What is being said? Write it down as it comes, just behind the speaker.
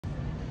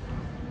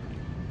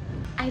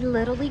I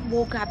literally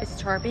woke up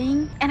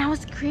starving and I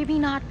was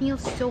craving hot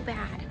meals so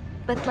bad.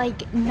 But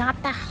like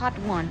not the hot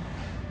one,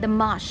 the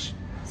mush.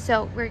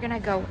 So we're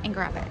gonna go and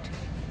grab it.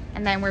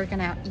 And then we're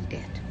gonna eat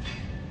it.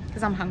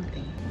 Because I'm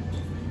hungry.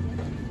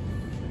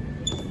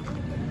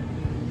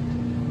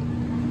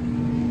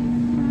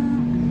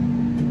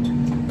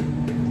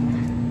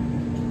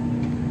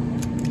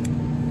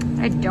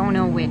 I don't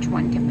know which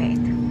one to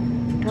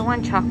pick. Do I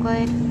want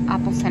chocolate,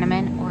 apple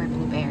cinnamon, or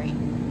blueberry?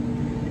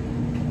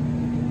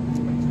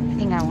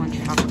 I think I want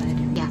chocolate.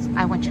 Yes,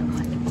 I want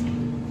chocolate.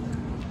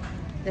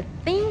 The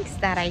things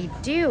that I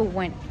do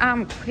when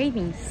I'm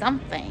craving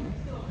something.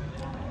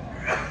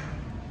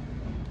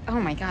 Oh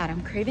my God,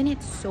 I'm craving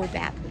it so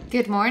badly.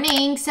 Good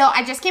morning. So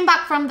I just came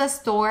back from the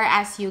store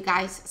as you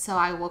guys. So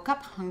I woke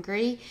up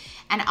hungry.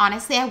 And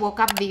honestly, I woke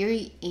up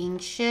very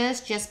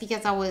anxious just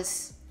because I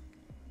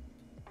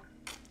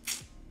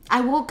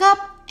woke up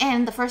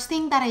and the first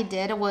thing that I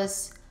did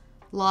was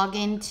log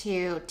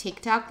into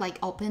TikTok, like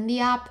open the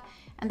app.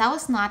 And that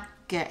was not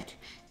good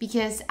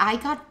because I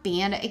got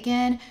banned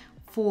again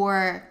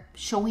for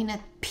showing a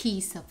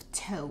piece of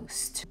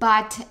toast.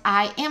 But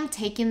I am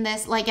taking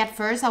this, like at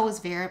first I was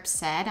very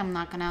upset. I'm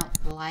not gonna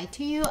lie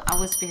to you. I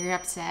was very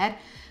upset.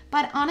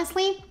 But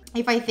honestly,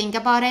 if I think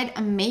about it,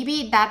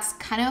 maybe that's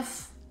kind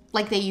of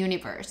like the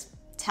universe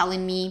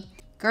telling me,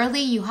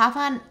 girlie, you have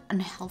an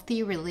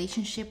unhealthy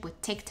relationship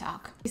with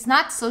TikTok. It's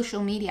not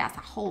social media as a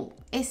whole,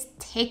 it's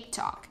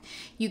TikTok.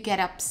 You get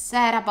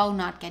upset about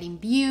not getting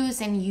views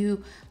and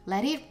you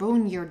let it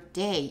ruin your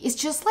day. It's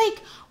just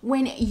like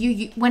when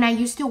I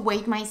used to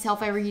weigh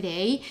myself every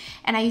day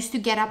and I used to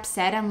get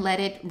upset and let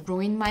it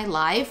ruin my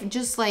life,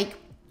 just like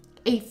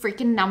a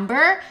freaking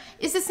number.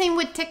 It's the same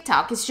with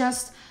TikTok. It's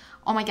just,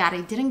 oh my God,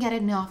 I didn't get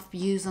enough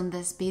views on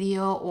this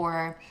video,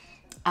 or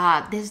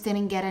this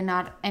didn't get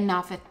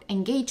enough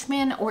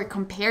engagement, or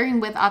comparing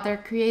with other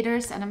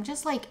creators. And I'm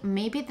just like,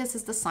 maybe this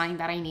is the sign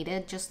that I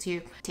needed, just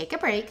to take a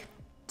break,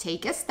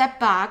 take a step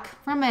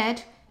back from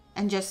it,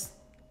 and just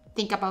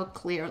think about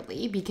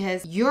clearly,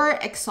 because you're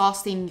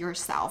exhausting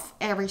yourself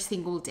every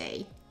single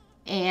day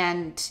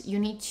and you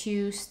need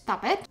to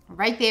stop it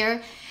right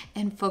there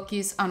and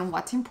focus on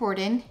what's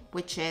important,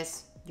 which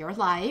is your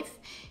life,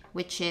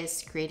 which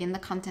is creating the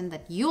content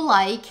that you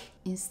like,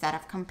 instead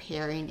of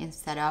comparing,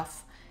 instead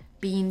of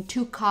being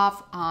too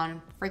caught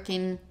on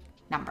freaking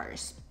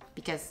numbers,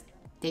 because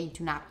they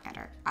do not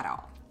matter at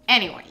all.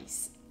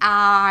 Anyways,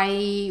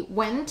 I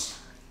went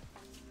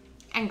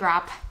and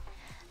grabbed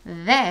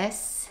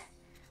this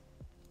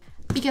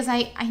because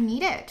I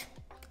need it.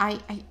 I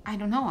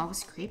don't know, I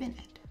was craving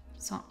it.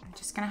 So I'm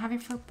just gonna have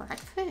it for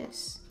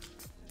breakfast.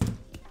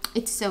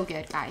 It's so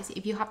good, guys.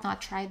 If you have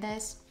not tried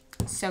this,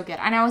 so good.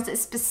 And I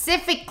was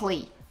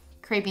specifically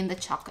craving the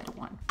chocolate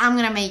one. I'm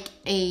gonna make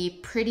a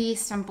pretty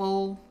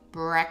simple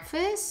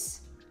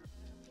breakfast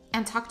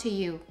and talk to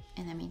you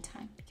in the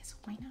meantime, because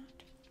why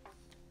not?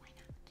 Why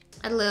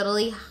not? I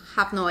literally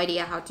have no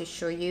idea how to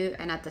show you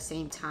and at the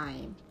same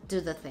time do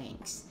the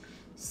things.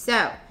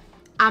 So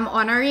I'm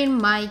honoring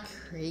my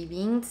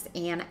cravings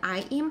and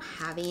I am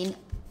having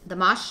the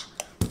mush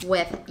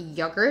with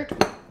yogurt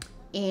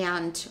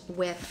and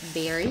with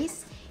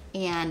berries,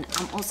 and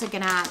I'm also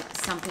gonna add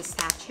some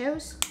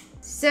pistachios.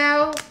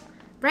 So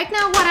right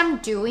now what I'm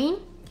doing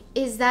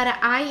is that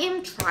I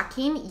am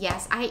tracking,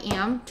 yes I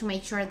am, to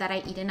make sure that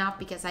I eat enough,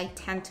 because I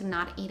tend to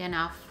not eat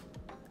enough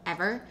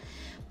ever.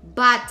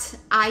 But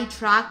I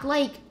track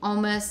like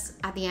almost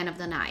at the end of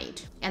the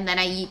night, and then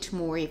I eat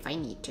more if I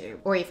need to,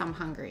 or if I'm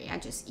hungry, I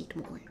just eat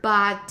more.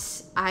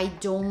 But I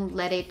don't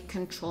let it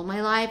control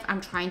my life. I'm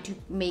trying to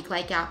make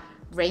like a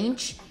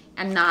range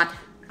and not,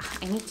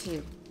 I need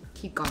to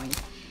keep going,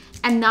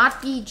 and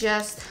not be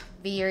just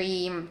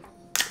very,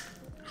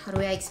 how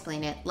do I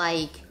explain it,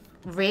 like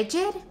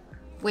rigid,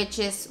 which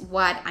is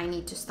what I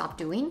need to stop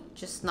doing.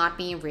 Just not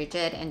being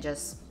rigid and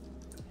just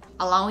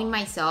allowing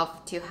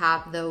myself to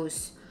have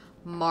those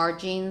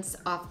margins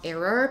of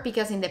error,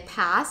 because in the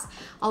past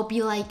I'll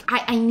be like,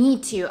 I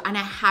need to, and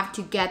I have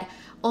to get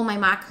all my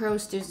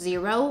macros to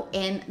 0,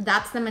 and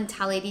that's the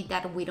mentality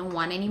that we don't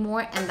want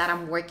anymore, and that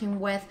I'm working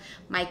with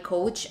my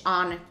coach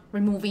on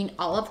removing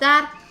all of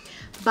that.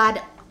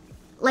 But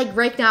like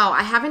right now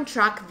I haven't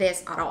tracked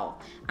this at all.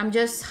 I'm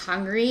just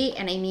hungry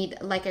and I need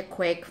like a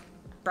quick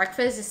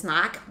breakfast,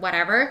 snack,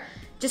 whatever,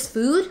 just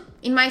food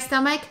in my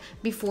stomach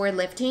before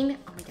lifting.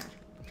 Oh my God.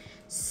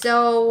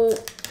 So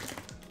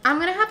I'm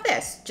gonna have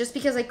this just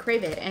because I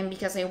crave it and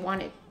because I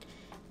want it.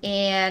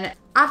 And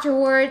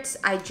afterwards,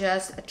 I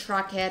just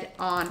track it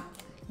on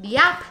the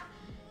app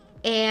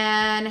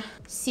and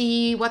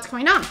see what's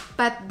going on.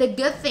 But the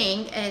good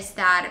thing is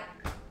that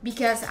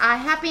because I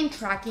have been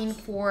tracking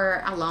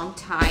for a long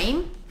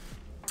time,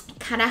 I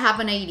kind of have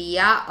an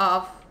idea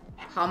of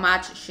how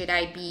much should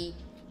I be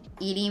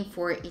eating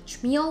for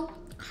each meal,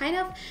 kind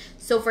of.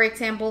 So for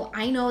example,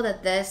 I know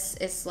that this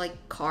is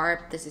like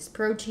carb, this is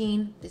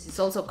protein, this is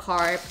also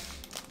carb,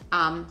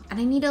 and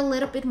I need a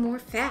little bit more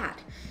fat.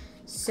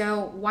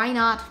 So why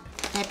not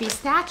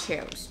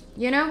pistachios,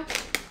 you know?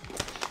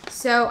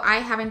 So I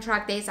haven't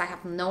tracked this, I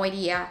have no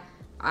idea.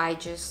 I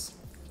just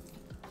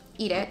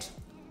eat it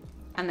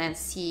and then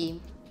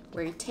see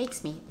where it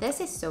takes me.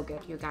 This is so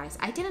good, you guys.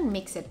 I didn't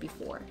mix it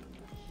before,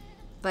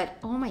 but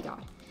oh my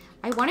God.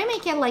 I want to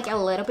make it like a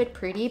little bit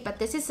pretty, but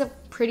this is a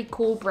pretty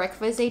cool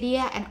breakfast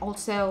idea, and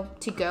also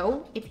to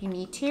go if you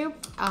need to.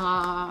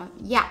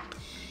 Yeah.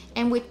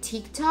 And with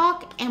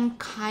TikTok, I'm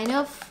kind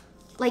of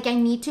like, I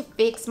need to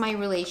fix my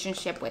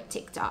relationship with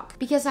TikTok,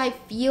 because I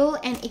feel,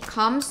 and it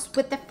comes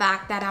with the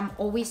fact that I'm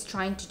always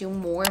trying to do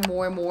more and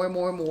more and more and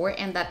more and more,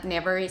 and that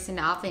never is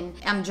enough. And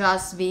I'm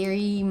just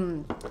very,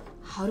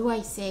 how do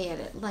I say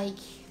it? Like,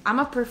 I'm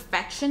a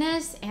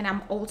perfectionist, and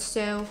I'm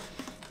also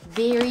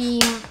very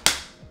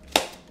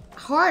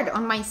hard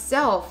on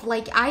myself.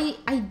 Like, I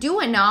do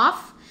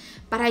enough,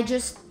 but I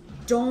just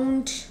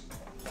don't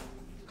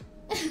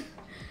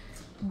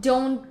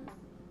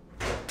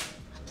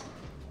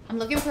I'm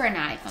looking for a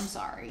knife. I'm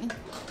sorry.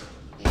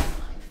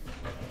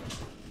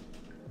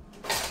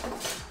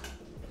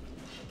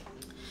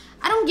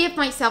 I don't give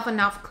myself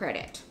enough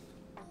credit.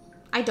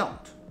 I don't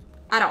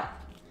at all.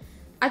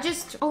 I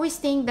just always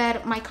think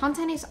that my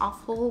content is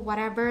awful,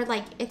 whatever.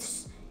 Like,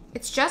 it's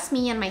just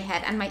me and my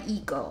head and my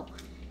ego.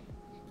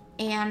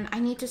 And I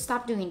need to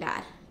stop doing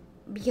that,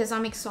 because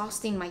I'm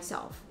exhausting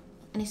myself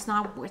and it's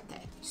not worth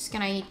it. Just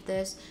gonna eat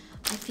this.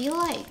 I feel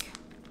like,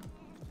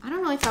 I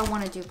don't know if I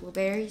want to do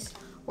blueberries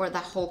or the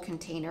whole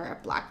container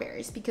of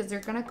blackberries, because they're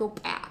gonna go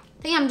bad.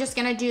 I think I'm just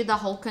gonna do the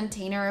whole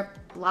container of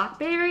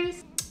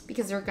blackberries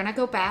because they're gonna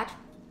go bad,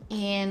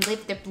 and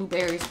leave the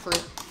blueberries for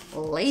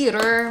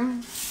later.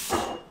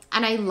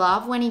 And I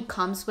love when it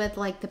comes with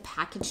like the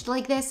package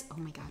like this. Oh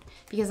my God,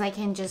 because I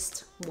can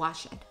just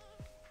wash it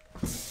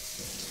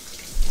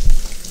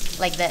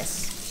like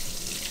this.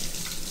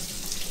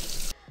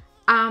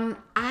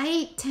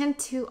 I tend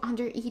to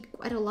undereat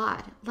quite a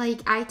lot.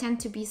 Like, I tend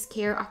to be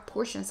scared of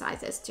portion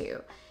sizes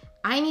too.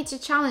 I need to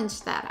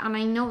challenge that, and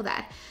I know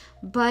that.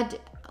 But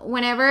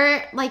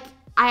whenever, like,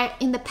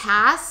 in the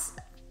past,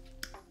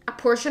 a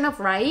portion of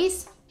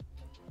rice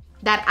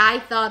that I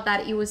thought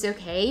that it was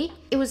okay,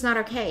 it was not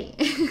okay.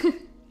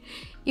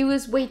 It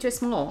was way too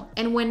small.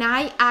 And when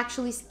I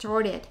actually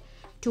started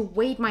to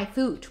weigh my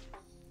food,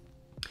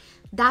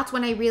 that's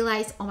when I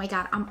realized, oh my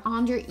God, I'm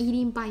under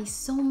eating by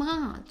so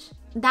much.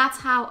 That's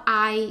how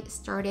I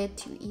started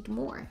to eat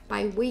more,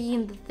 by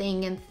weighing the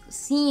thing and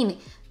seeing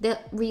the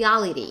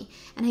reality.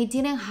 And I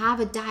didn't have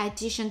a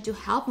dietitian to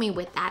help me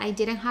with that. I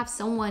didn't have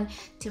someone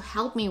to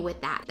help me with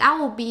that. That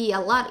would be a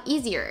lot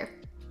easier,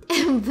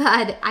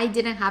 but I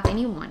didn't have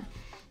anyone.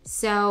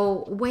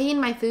 So weighing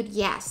my food,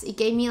 yes, it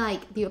gave me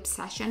like the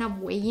obsession of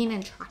weighing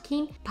and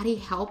tracking, but it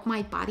helped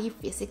my body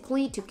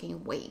physically to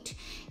gain weight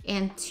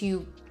and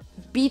to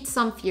beat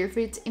some fear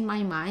foods in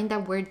my mind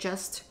that were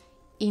just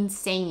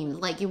insane.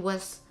 Like, it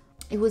was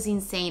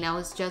insane. I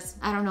was just,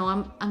 I don't know,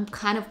 I'm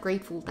kind of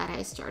grateful that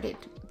I started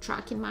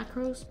tracking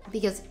macros,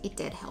 because it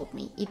did help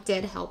me. It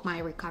did help my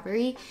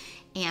recovery,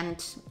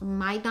 and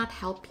might not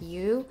help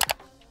you,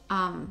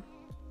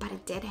 but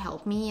it did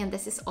help me. And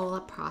this is all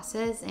a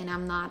process, and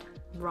I'm not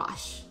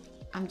rushed.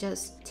 I'm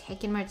just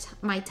taking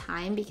my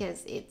time,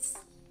 because it's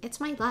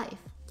my life.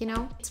 You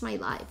know, it's my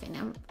life,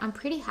 and I'm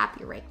pretty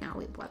happy right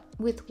now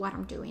with what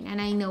I'm doing. And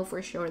I know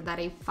for sure that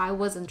if I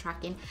wasn't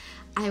tracking,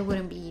 I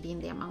wouldn't be eating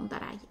the amount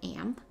that I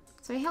am.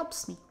 So it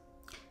helps me.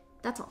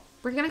 That's all.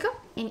 We're gonna go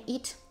and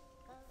eat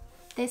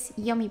this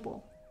yummy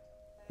bowl.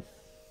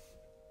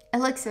 It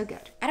looks so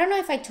good. I don't know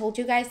if I told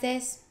you guys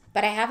this,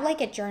 but I have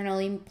like a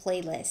journaling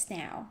playlist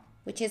now,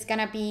 which is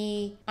gonna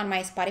be on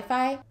my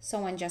Spotify.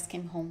 Someone just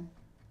came home.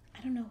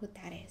 I don't know who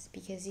that is,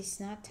 because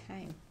it's not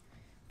time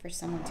for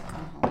someone to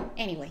come home.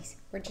 Anyways,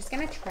 we're just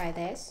gonna try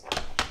this,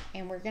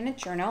 and we're gonna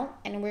journal,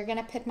 and we're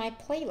gonna put my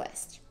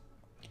playlist.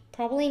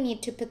 Probably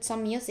need to put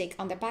some music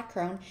on the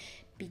background,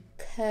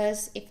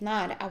 because if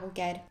not, I will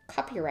get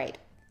copyright,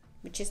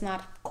 which is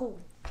not cool.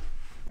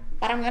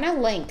 But I'm gonna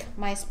link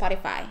my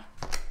Spotify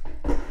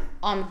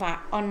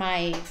on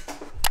my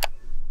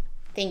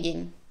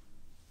thinking,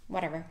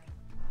 whatever.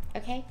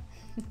 Okay.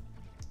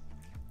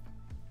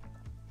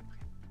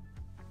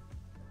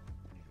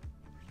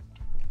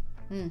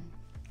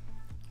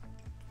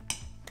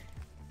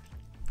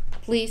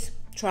 Please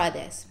try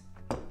this.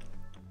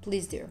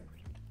 Please do.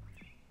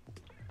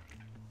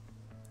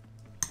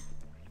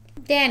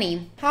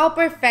 Dani, how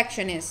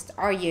perfectionist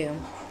are you?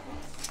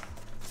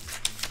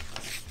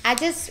 I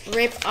just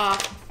ripped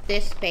off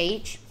this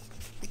page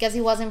because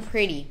it wasn't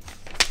pretty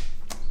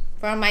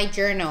from my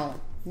journal.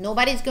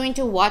 Nobody's going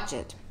to watch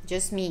it,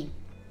 just me.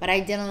 But I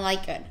didn't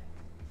like it.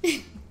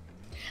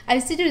 I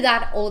used to do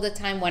that all the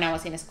time when I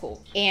was in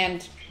school.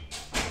 And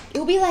it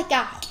would be like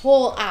a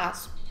whole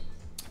ass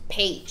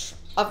page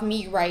of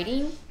me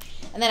writing,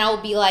 and then I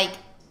would be like,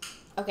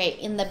 okay,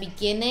 in the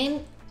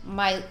beginning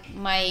my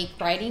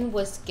writing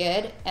was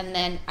good, and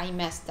then I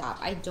messed up.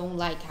 I don't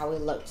like how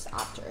it looks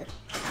after.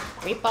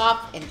 Rip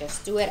off and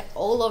just do it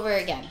all over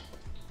again.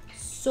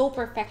 So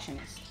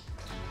perfectionist.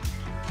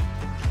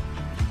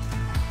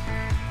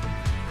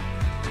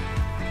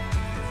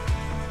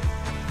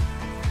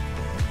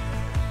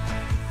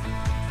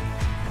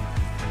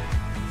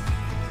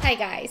 Hi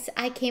guys,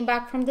 I came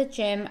back from the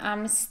gym.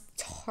 I'm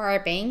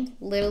starving,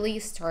 literally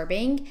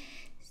starving.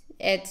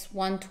 It's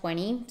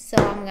 1:20, so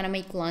I'm gonna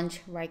make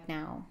lunch right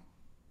now.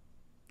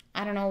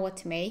 I don't know what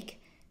to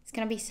make. It's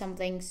gonna be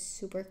something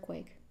super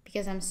quick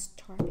because I'm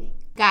starving.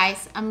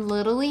 Guys, I'm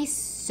literally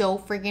so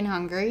freaking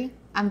hungry.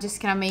 I'm just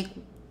gonna make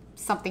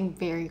something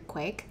very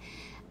quick.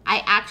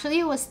 I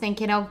actually was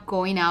thinking of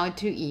going out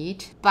to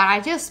eat, but I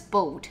just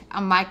bought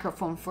a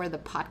microphone for the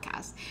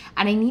podcast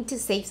and I need to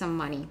save some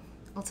money.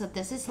 Also,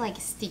 this is like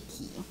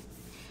sticky.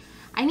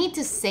 I need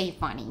to save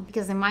money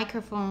because the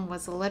microphone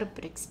was a little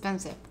bit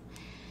expensive.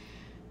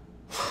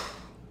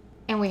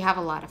 And we have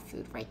a lot of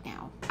food right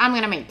now. I'm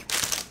gonna make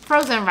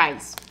frozen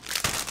rice,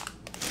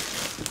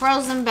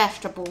 frozen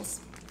vegetables,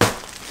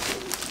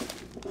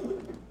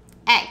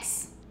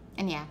 eggs,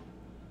 and yeah,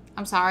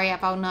 I'm sorry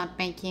about not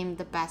making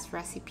the best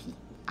recipe.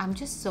 I'm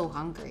just so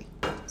hungry.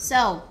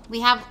 So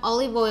we have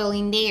olive oil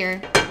in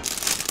there.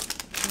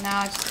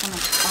 Now I'm just gonna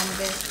spun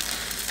this.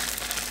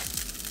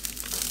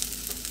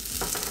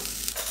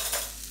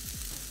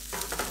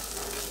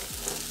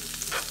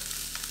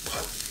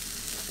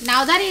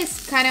 Now that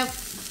it's kind of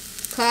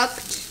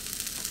cooked,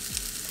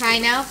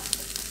 I'm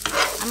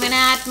gonna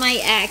add my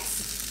eggs.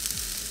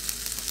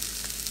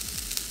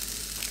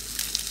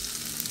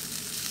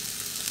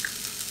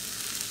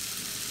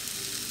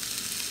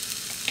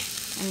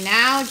 And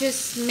now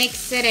just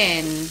mix it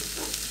in.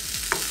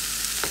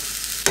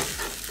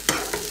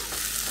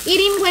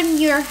 Eating when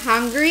you're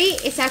hungry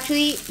is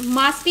actually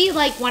must be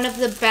like one of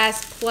the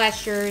best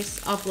pleasures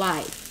of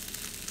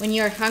life. When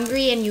you're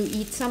hungry and you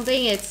eat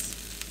something, it's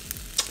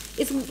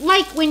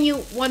like when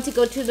you want to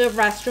go to the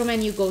restroom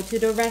and you go to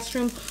the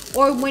restroom,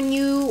 or when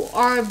you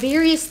are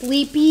very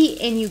sleepy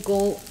and you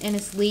go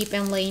and sleep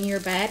and lay in your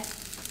bed.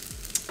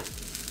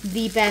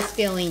 The best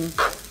feeling.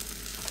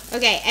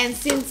 Okay, and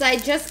since I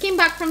just came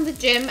back from the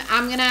gym,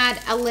 I'm gonna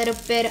add a little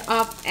bit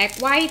of egg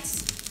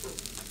whites.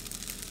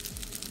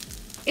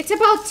 It's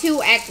about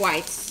 2 egg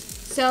whites.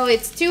 So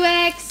it's 2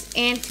 eggs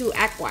and 2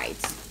 egg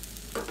whites.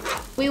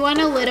 We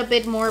want a little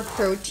bit more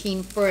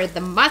protein for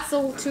the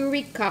muscle to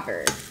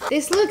recover.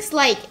 This looks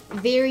like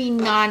very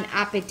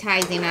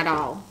non-appetizing at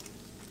all.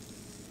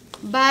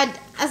 But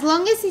as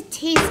long as it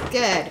tastes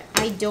good,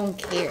 I don't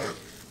care.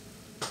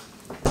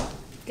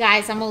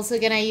 Guys, I'm also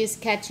gonna use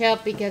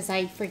ketchup because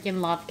I freaking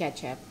love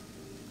ketchup.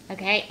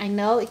 Okay, I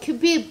know it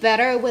could be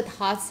better with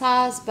hot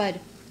sauce,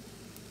 but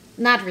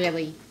not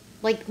really.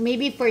 Like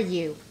maybe for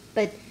you,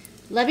 but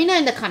let me know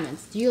in the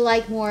comments. Do you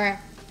like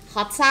more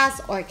hot sauce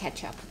or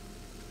ketchup?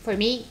 For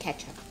me,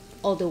 ketchup,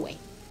 all the way.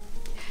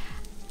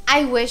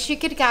 I wish you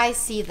could guys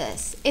see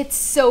this. It's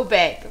so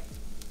big.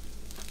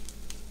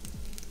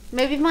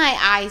 Maybe my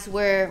eyes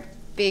were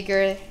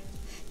bigger.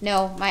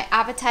 No, my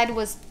appetite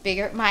was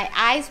bigger. My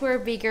eyes were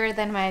bigger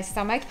than my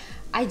stomach.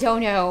 I don't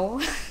know.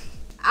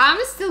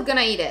 I'm still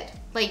gonna eat it.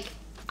 Like,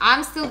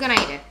 I'm still gonna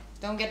eat it.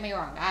 Don't get me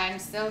wrong. I'm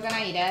still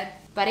gonna eat it.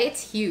 But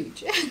it's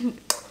huge.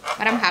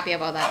 But I'm happy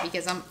about that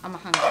because I'm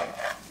hungry.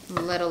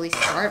 I'm literally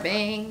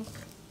starving.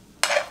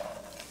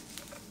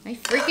 I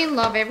freaking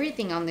love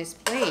everything on this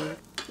plate.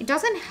 It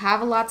doesn't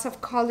have lots of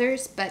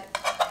colors, but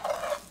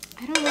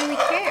I don't really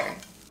care.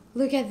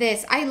 Look at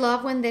this. I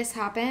love when this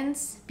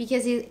happens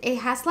because it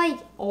has like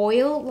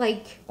oil,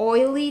 like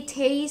oily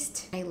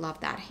taste. I love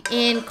that.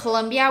 In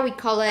Colombia, we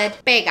call it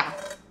pega.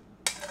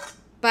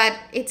 But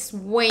it's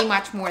way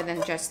much more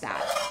than just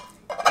that.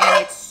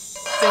 And it's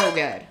so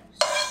good.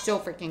 So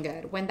freaking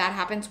good. When that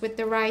happens with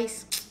the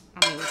rice,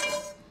 amazing.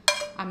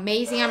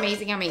 Amazing,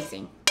 amazing,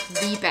 amazing.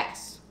 The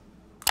best.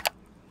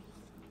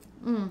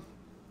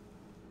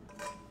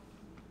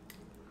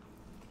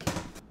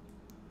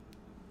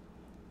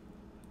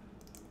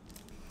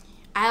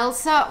 I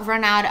also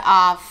run out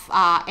of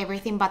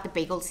everything but the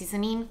bagel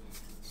seasoning,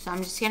 so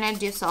I'm just gonna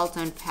do salt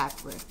and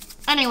pepper.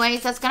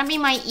 Anyways, that's gonna be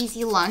my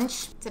easy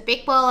lunch. It's a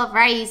big bowl of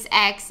rice,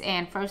 eggs,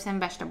 and frozen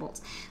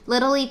vegetables.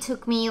 Literally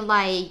took me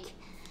like,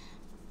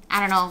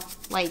 I don't know,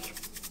 like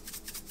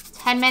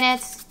 10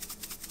 minutes.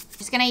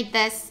 Just gonna eat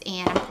this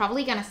and I'm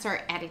probably gonna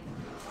start editing.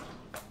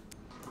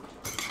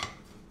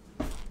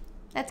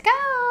 Let's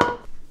go.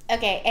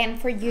 Okay, and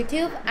for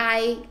YouTube,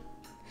 I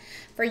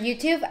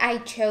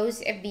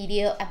chose a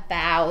video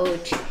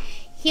about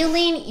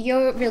healing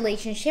your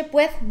relationship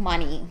with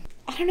money.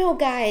 I don't know,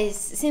 guys,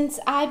 since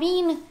I've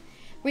been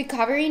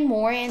recovering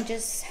more and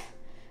just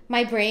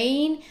my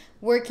brain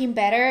working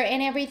better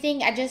and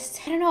everything, I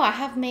don't know, I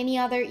have many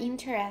other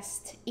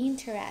interests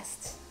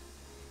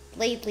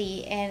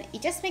lately, and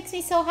it just makes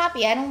me so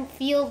happy. I don't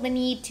feel the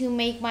need to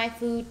make my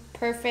food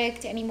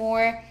perfect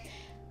anymore.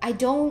 I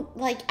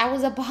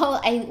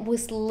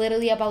was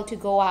literally about to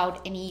go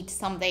out and eat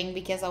something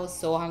because I was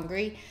so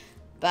hungry,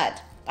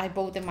 but I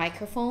bought the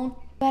microphone.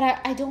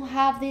 But I don't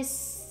have these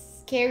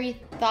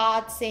scary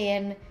thoughts,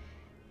 and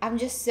I'm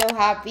just so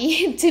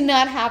happy to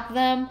not have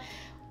them,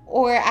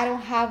 or I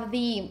don't have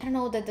the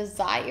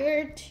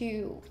desire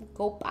to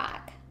go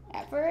back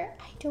ever.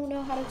 I don't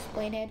know how to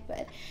explain it,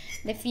 but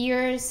the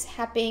fears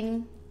have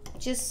been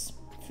just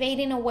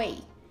fading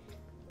away.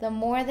 The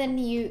more that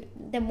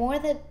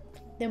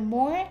The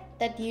more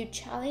that you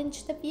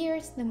challenge the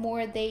fears, the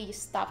more they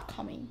stop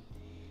coming.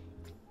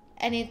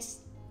 And it's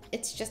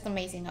just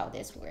amazing how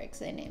this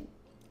works, and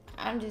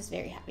I'm just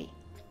very happy.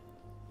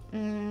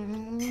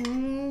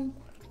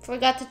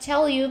 Forgot to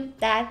tell you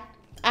that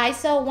I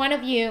saw one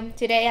of you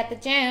today at the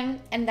gym,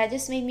 and that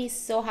just made me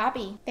so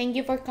happy. Thank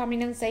you for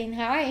coming and saying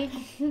hi.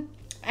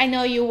 I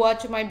know you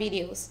watch my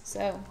videos,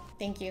 so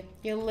thank you.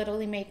 You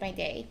literally made my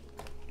day.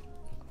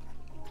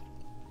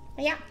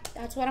 But yeah,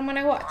 that's what I'm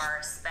gonna watch.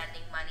 Are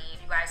spending money.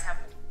 You guys have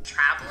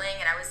traveling,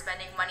 and I was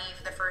spending money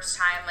for the first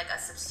time, like a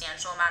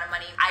substantial amount of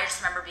money. I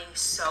just remember being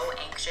so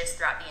anxious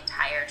throughout the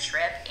entire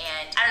trip,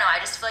 and I don't know, I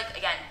just feel like,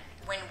 again,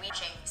 when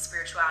watching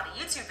spirituality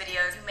YouTube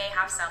videos, you may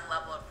have some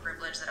level of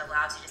privilege that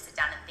allows you to sit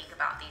down and think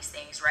about these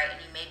things, right? And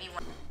you maybe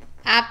want...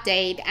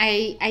 Update,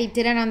 I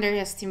didn't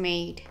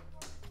underestimate.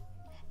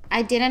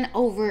 I didn't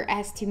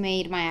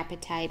overestimate my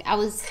appetite. I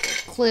was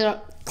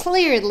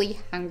clearly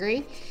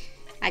hungry.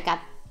 I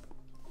got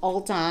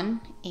all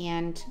done,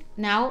 and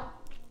now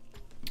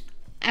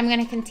I'm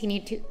gonna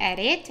continue to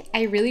edit.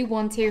 I really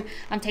want to,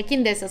 I'm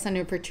taking this as an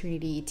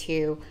opportunity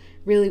to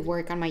really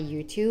work on my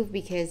YouTube,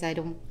 because I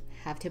don't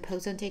have to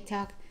post on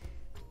TikTok.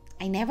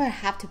 I never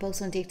have to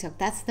post on TikTok.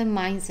 That's the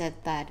mindset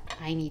that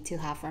I need to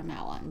have from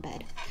now on.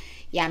 But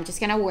yeah, I'm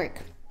just gonna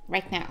work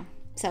right now.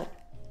 So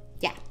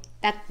yeah,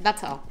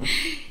 that's all.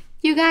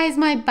 You guys,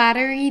 my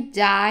battery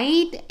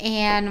died,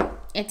 and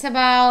it's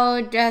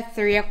about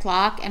 3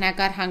 o'clock, and I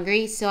got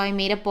hungry, so I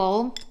made a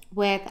bowl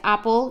with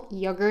apple,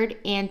 yogurt,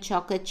 and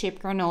chocolate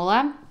chip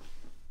granola.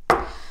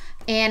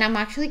 And I'm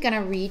actually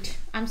gonna read.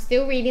 I'm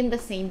still reading the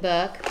same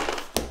book.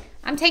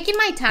 I'm taking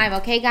my time,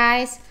 okay,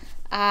 guys?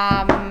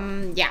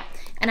 Yeah.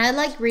 And I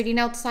like reading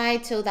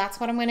outside, so that's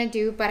what I'm gonna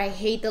do. But I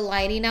hate the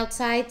lighting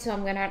outside, so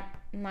I'm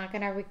not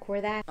gonna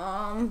record that.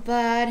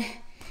 But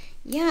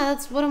yeah,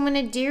 that's what I'm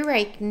gonna do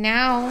right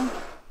now.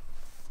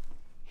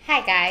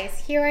 Hi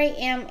guys, here I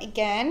am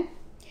again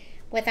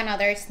with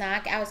another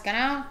snack. I was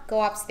gonna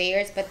go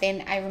upstairs, but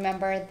then I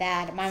remembered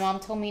that my mom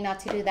told me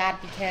not to do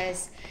that,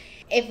 because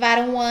if I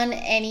don't want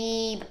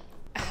any,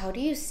 how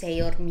do you say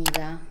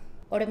hormiga?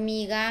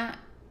 Hormiga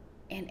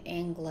in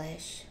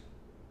English.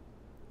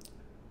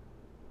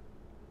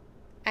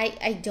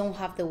 I don't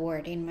have the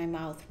word in my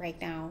mouth right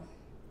now.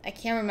 I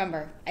can't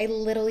remember. I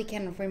literally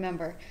can't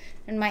remember.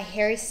 And my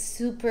hair is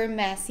super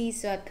messy,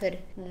 so I put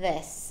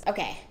this.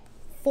 Okay.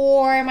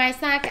 For my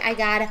snack, I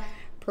got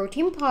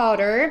protein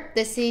powder.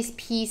 This is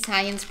Pea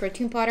Science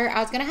protein powder.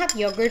 I was gonna have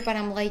yogurt, but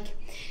I'm like,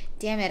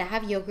 damn it, I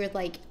have yogurt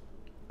like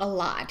a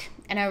lot.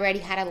 And I already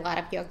had a lot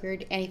of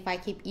yogurt. And if I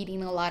keep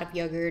eating a lot of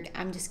yogurt,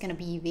 I'm just gonna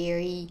be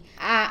very,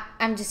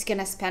 I'm just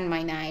gonna spend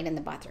my night in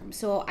the bathroom.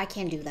 So I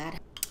can't do that.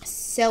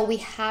 So we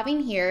have in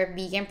here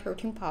vegan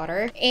protein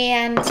powder,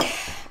 and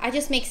I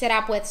just mix it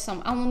up with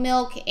some almond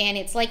milk, and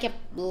it's like a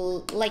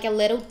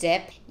little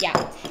dip.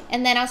 Yeah.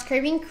 And then I was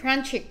craving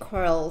crunchy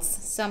curls,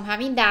 so I'm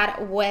having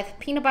that with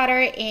peanut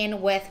butter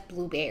and with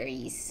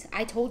blueberries.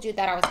 I told you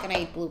that I was gonna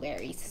eat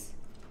blueberries.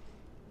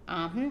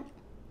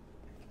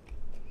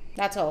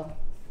 That's all.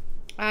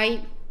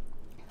 I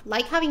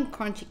like having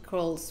crunchy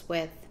curls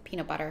with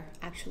peanut butter,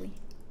 actually.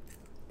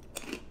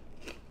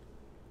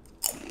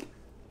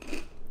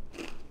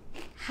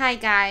 Hi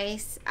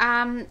guys,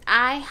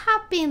 I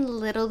have been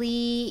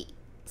literally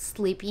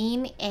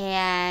sleeping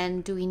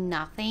and doing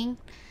nothing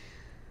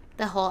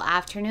the whole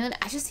afternoon.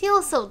 I just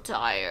feel so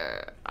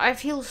tired. I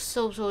feel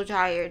so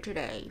tired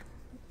today.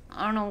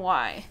 I don't know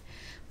why,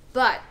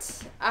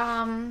 but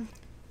I'm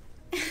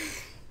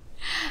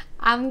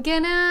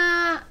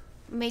gonna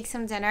make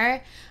some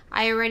dinner.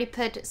 I already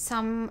put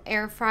some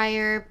air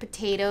fryer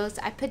potatoes.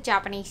 I put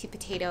Japanese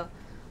potato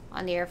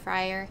on the air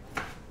fryer.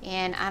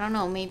 And I don't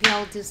know, maybe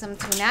I'll do some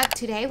tuna.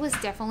 Today was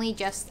definitely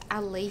just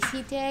a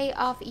lazy day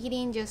of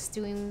eating, just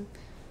doing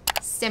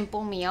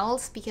simple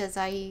meals, because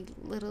I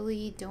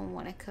literally don't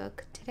want to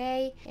cook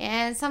today.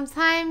 And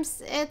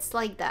sometimes it's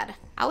like that.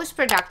 I was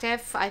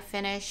productive. I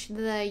finished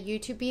the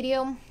YouTube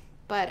video,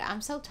 but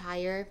I'm so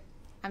tired.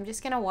 I'm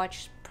just gonna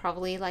watch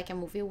probably like a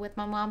movie with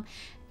my mom,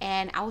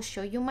 and I will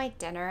show you my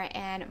dinner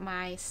and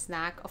my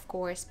snack, of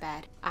course.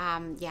 But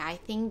yeah, I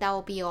think that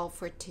will be all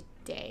for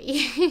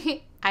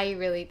today. I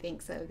really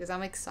think so, because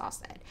I'm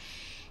exhausted.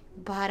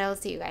 But I'll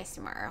see you guys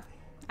tomorrow.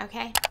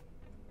 Okay?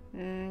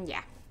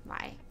 Yeah,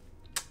 bye.